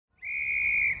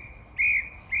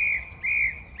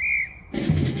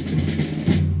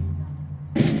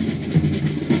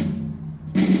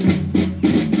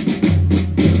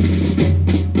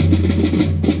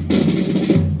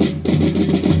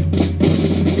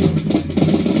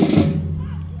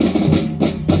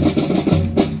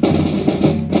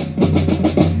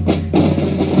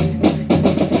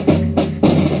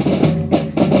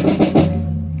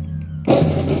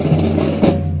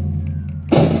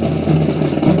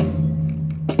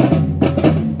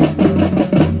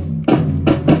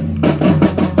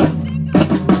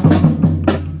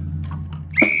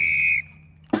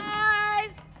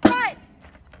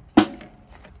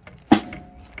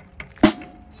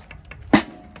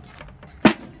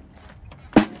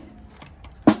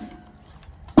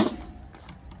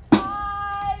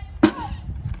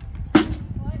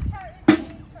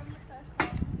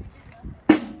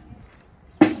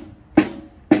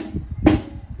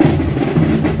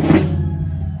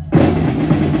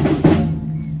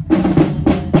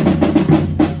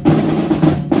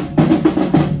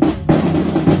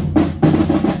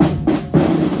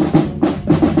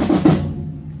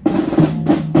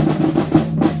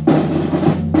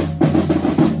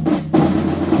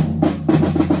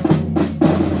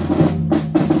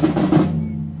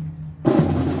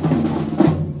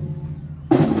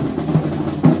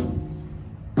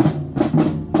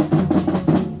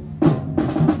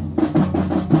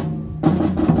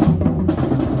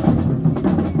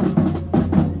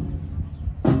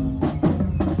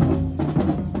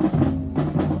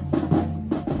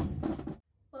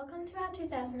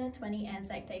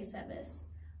Anzac Day service.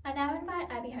 I now invite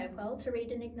Abby Hopewell to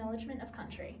read an acknowledgement of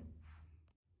country.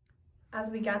 As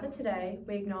we gather today,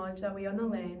 we acknowledge that we are on the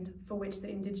land for which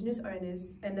the Indigenous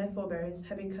owners and their forebears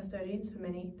have been custodians for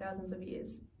many thousands of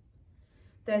years.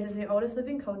 Theirs is the oldest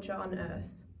living culture on earth.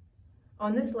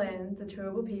 On this land, the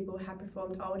Turrbal people have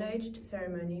performed old-aged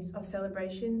ceremonies of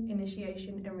celebration,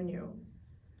 initiation and renewal.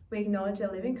 We acknowledge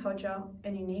their living culture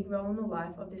and unique role in the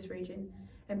life of this region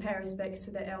and pay respects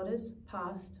to their elders,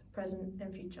 past, present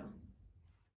and future.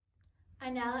 I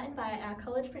now invite our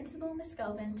college principal, Miss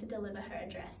Galvin, to deliver her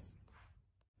address.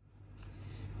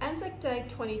 Anzac Day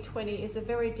 2020 is a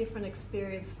very different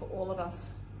experience for all of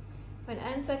us. When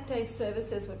Anzac Day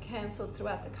services were cancelled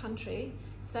throughout the country,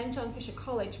 St John Fisher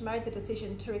College made the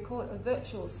decision to record a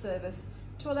virtual service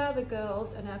to allow the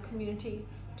girls and our community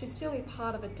to still be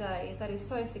part of a day that is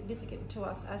so significant to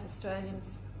us as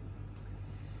Australians.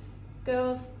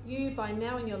 Girls, you by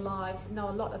now in your lives know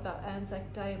a lot about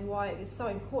Anzac Day and why it is so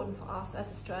important for us as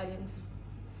Australians.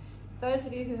 Those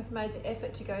of you who have made the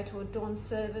effort to go to a dawn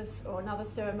service or another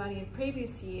ceremony in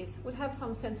previous years would have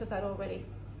some sense of that already.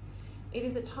 It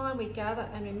is a time we gather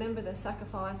and remember the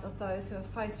sacrifice of those who have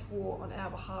faced war on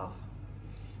our behalf.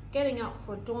 Getting up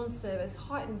for a dawn service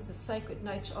heightens the sacred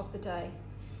nature of the day,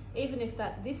 even if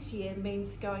that this year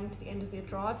means going to the end of your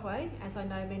driveway, as I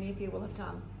know many of you will have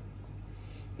done.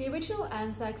 The original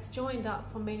Anzacs joined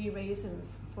up for many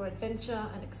reasons, for adventure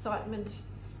and excitement,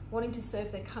 wanting to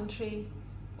serve their country,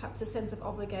 perhaps a sense of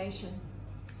obligation.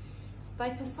 They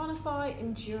personify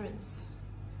endurance.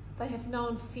 They have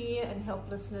known fear and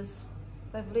helplessness.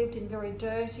 They've lived in very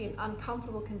dirty and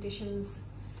uncomfortable conditions,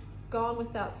 gone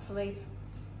without sleep,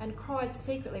 and cried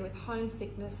secretly with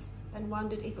homesickness and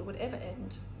wondered if it would ever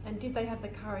end. And did they have the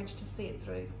courage to see it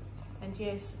through? And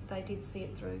yes, they did see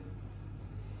it through.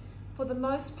 For the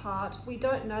most part, we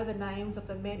don't know the names of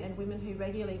the men and women who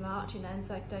regularly march in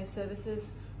Anzac Day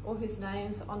services or whose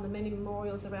names are on the many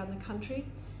memorials around the country,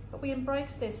 but we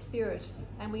embrace their spirit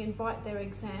and we invite their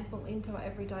example into our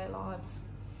everyday lives.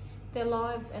 Their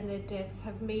lives and their deaths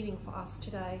have meaning for us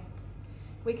today.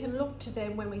 We can look to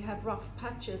them when we have rough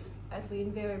patches, as we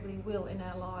invariably will in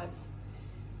our lives.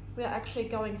 We are actually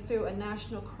going through a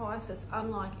national crisis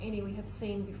unlike any we have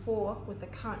seen before with the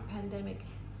current pandemic.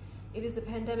 It is a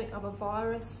pandemic of a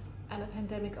virus and a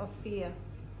pandemic of fear.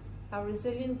 Our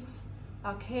resilience,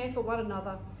 our care for one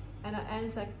another and our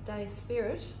Anzac Day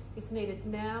spirit is needed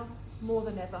now more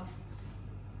than ever.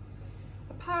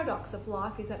 The paradox of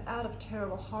life is that out of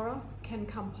terrible horror can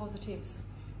come positives.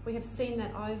 We have seen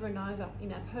that over and over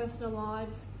in our personal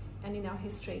lives and in our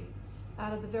history.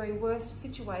 Out of the very worst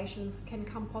situations can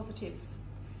come positives.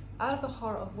 Out of the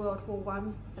horror of World War I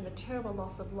and the terrible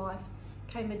loss of life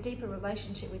came a deeper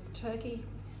relationship with Turkey,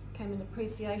 came an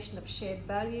appreciation of shared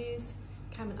values,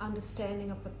 came an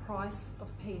understanding of the price of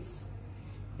peace.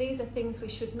 These are things we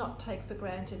should not take for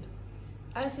granted.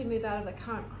 As we move out of the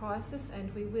current crisis,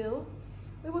 and we will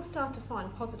start to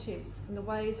find positives in the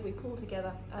ways we pull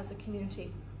together as a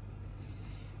community.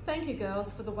 Thank you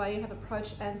girls for the way you have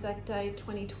approached Anzac Day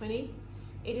 2020.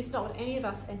 It is not what any of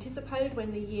us anticipated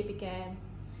when the year began.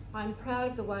 I am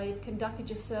proud of the way you've conducted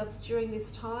yourselves during this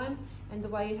time and the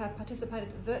way you have participated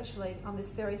virtually on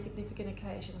this very significant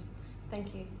occasion.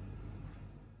 Thank you.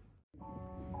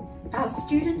 Our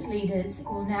student leaders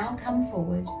will now come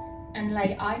forward and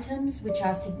lay items which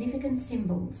are significant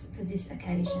symbols for this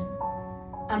occasion.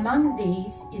 Among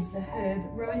these is the herb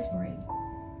rosemary.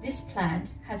 This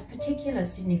plant has particular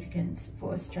significance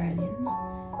for Australians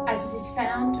as it is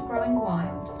found growing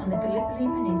wild on the Gallipoli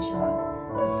Peninsula,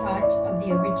 the site of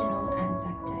the original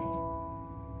Anzac Day.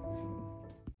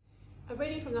 A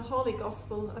reading from the Holy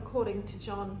Gospel according to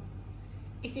John.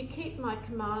 If you keep my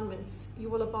commandments, you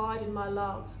will abide in my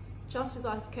love, just as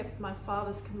I have kept my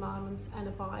Father's commandments and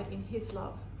abide in his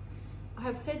love. I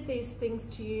have said these things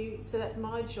to you so that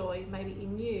my joy may be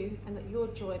in you and that your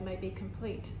joy may be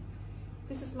complete.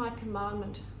 This is my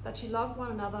commandment, that you love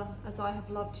one another as I have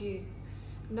loved you.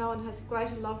 No one has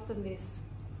greater love than this,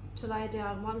 to lay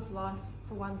down one's life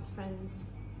for one's friends.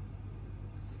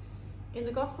 In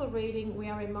the Gospel reading, we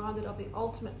are reminded of the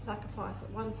ultimate sacrifice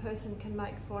that one person can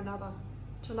make for another,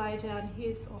 to lay down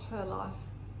his or her life.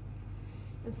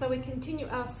 And so we continue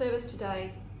our service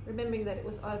today, remembering that it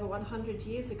was over 100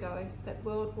 years ago that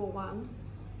World War I,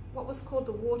 what was called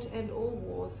the war to end all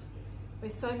wars,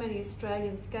 where so many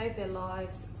Australians gave their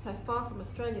lives so far from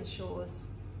Australian shores,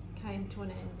 came to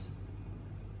an end.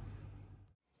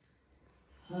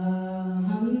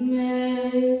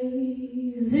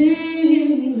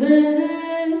 Amazing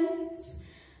grace,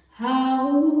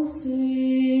 how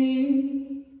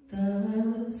sweet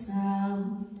the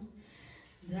sound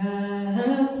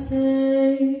that saved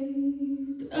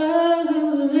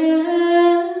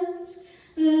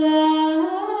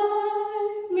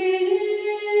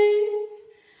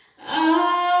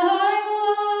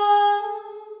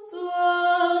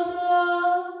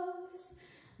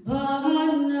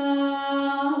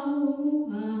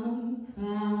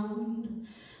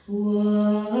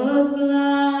Was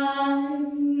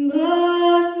blind,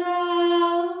 but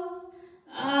now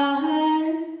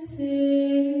I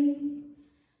see.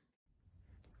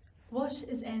 What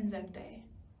is Anzac Day?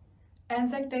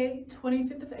 Anzac Day,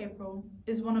 25th of April,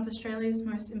 is one of Australia's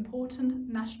most important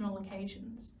national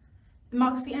occasions. It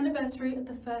marks the anniversary of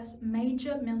the first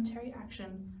major military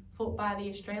action fought by the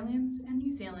Australians and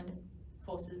New Zealand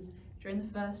forces during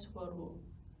the First World War.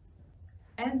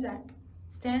 Anzac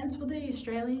stands for the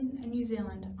Australian and New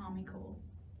Zealand Army Corps.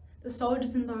 The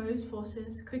soldiers in those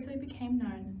forces quickly became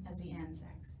known as the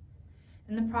Anzacs,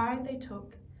 and the pride they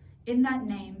took in that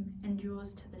name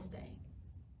endures to this day.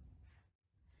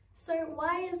 So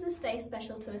why is this day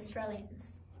special to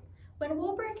Australians? When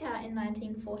war broke out in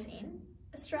 1914,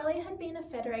 Australia had been a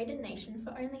federated nation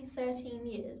for only 13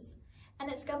 years, and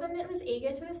its government was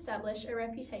eager to establish a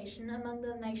reputation among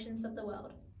the nations of the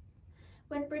world.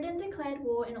 When Britain declared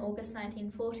war in August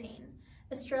 1914,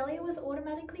 Australia was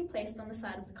automatically placed on the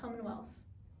side of the Commonwealth.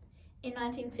 In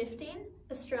 1915,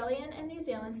 Australian and New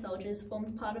Zealand soldiers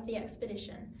formed part of the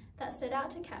expedition that set out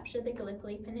to capture the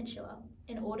Gallipoli Peninsula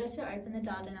in order to open the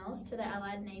Dardanelles to the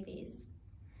Allied navies.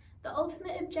 The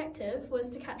ultimate objective was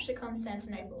to capture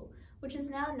Constantinople, which is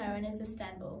now known as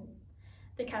Istanbul,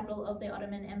 the capital of the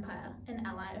Ottoman Empire, an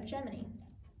ally of Germany.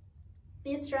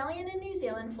 The Australian and New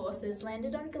Zealand forces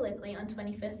landed on Gallipoli on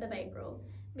 25th of April,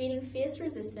 meeting fierce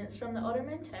resistance from the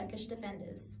Ottoman Turkish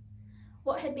defenders.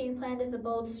 What had been planned as a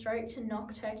bold stroke to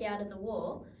knock Turkey out of the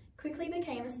war quickly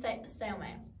became a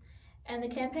stalemate, and the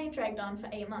campaign dragged on for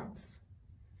 8 months.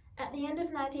 At the end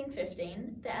of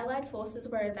 1915, the Allied forces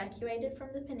were evacuated from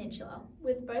the peninsula,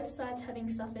 with both sides having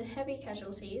suffered heavy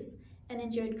casualties and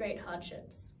endured great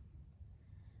hardships.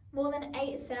 More than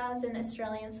 8,000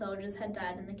 Australian soldiers had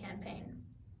died in the campaign.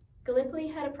 Gallipoli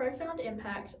had a profound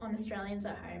impact on Australians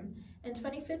at home, and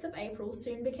 25th of April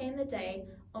soon became the day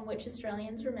on which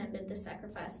Australians remembered the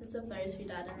sacrifices of those who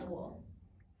died in the war.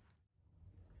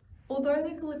 Although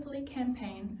the Gallipoli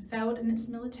campaign failed in its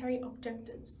military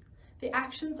objectives, the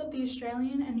actions of the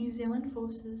Australian and New Zealand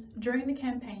forces during the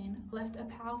campaign left a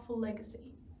powerful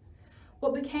legacy.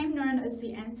 What became known as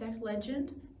the Anzac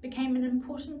legend became an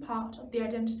important part of the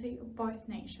identity of both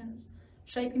nations,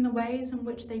 shaping the ways in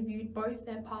which they viewed both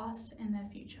their past and their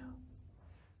future.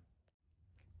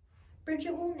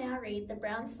 Bridget will now read the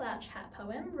Brown Slouch Hat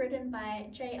poem written by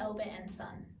J. Albert and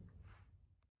Son.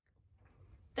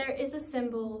 There is a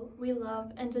symbol, we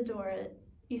love and adore it.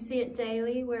 You see it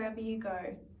daily wherever you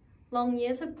go. Long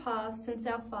years have passed since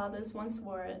our fathers once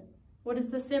wore it. What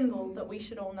is the symbol that we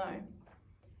should all know?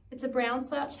 It's a brown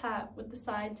slouch hat with the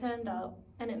side turned up,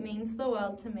 and it means the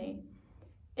world to me.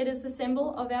 It is the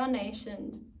symbol of our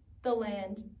nation, the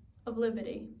land of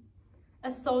liberty.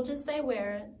 As soldiers they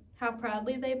wear it, how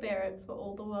proudly they bear it for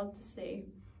all the world to see.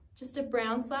 Just a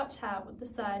brown slouch hat with the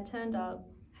side turned up,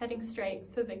 heading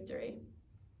straight for victory.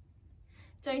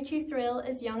 Don't you thrill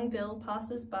as young Bill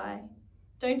passes by?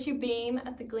 Don't you beam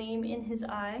at the gleam in his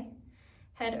eye?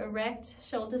 Head erect,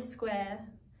 shoulders square,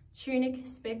 tunic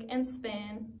spick and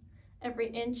span, every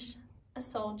inch a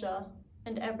soldier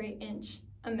and every inch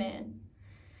a man.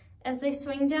 As they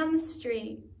swing down the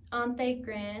street, aren't they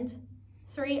grand?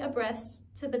 3 abreast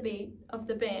to the beat of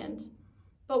the band.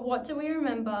 But what do we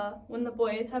remember when the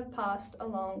boys have passed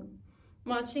along,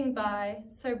 marching by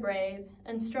so brave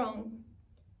and strong?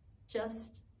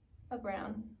 Just a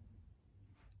brown.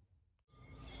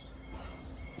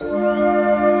 Give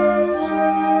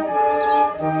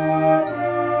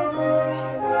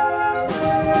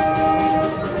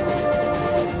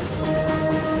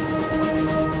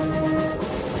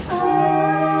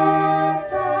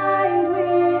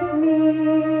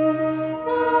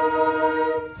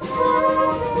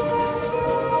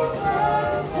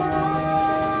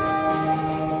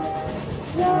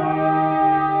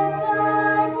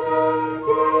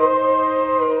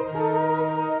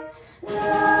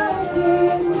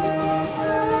me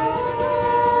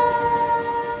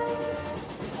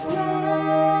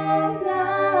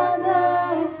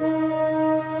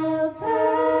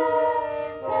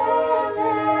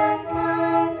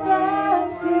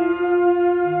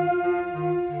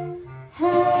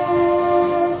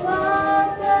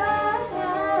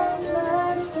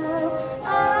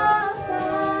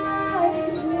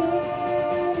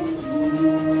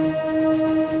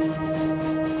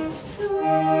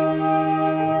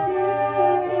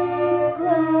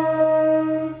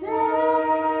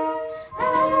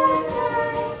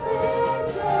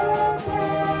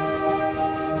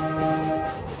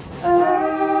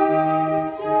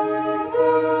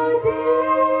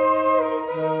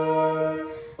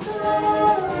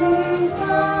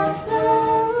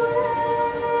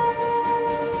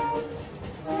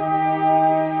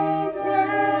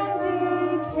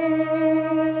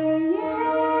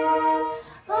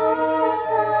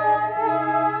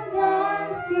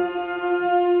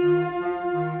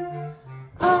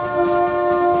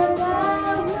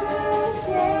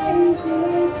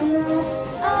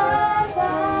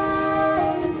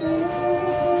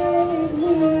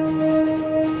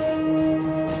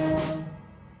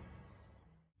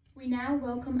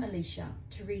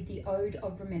to read the Ode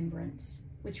of Remembrance,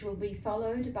 which will be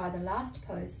followed by the last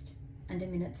post and a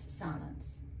minute's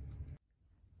silence.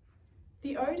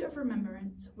 The Ode of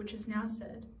Remembrance, which is now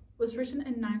said, was written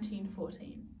in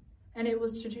 1914, and it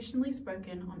was traditionally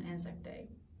spoken on Anzac Day.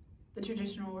 The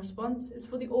traditional response is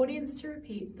for the audience to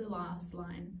repeat the last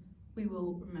line, "We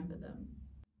will remember them."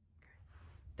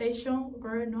 They shall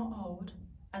grow not old,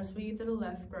 as we that are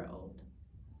left grow old.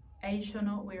 Age shall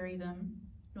not weary them,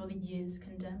 nor the years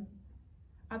condemn.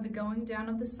 At the going down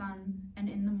of the sun, and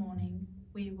in the morning,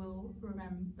 we will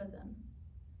remember them.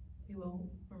 We will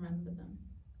remember them,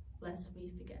 lest we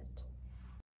forget.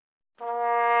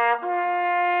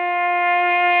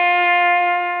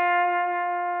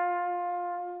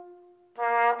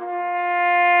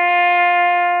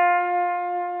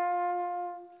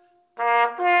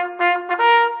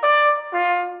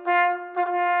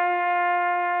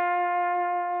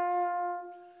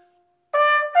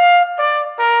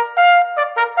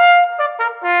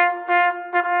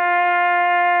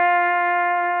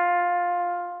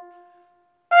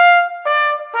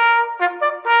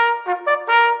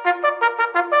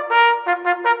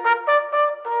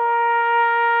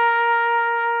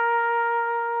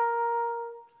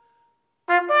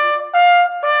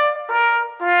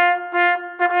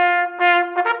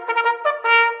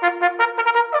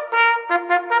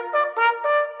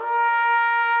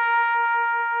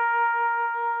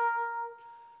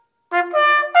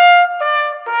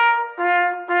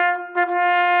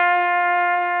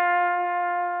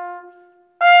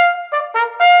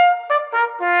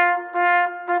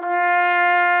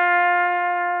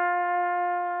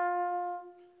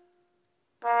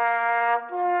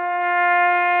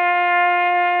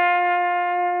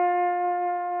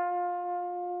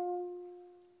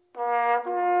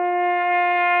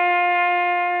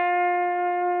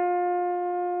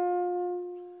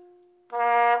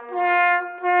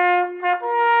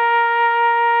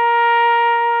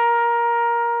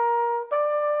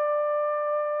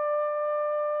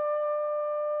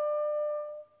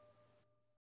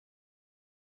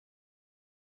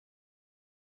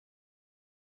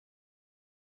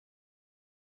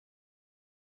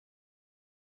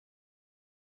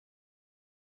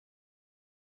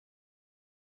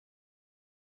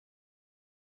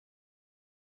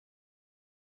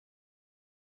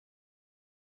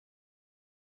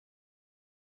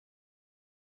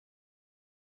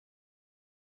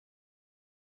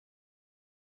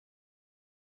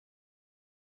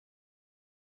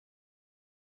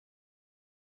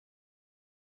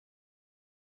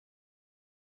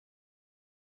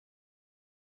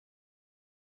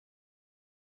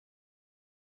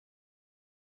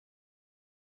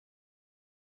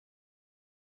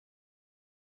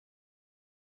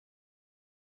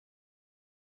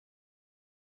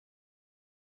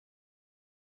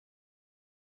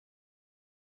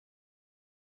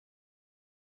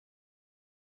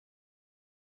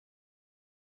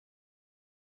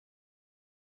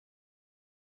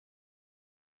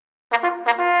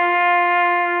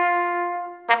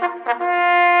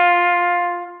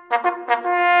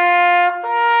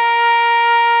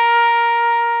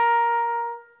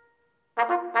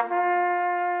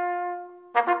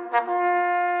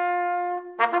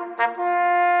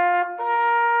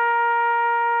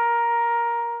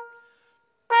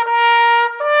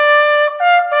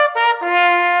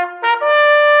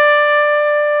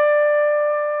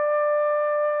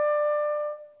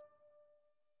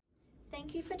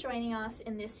 Thank you for joining us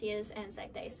in this year's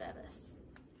Anzac Day service.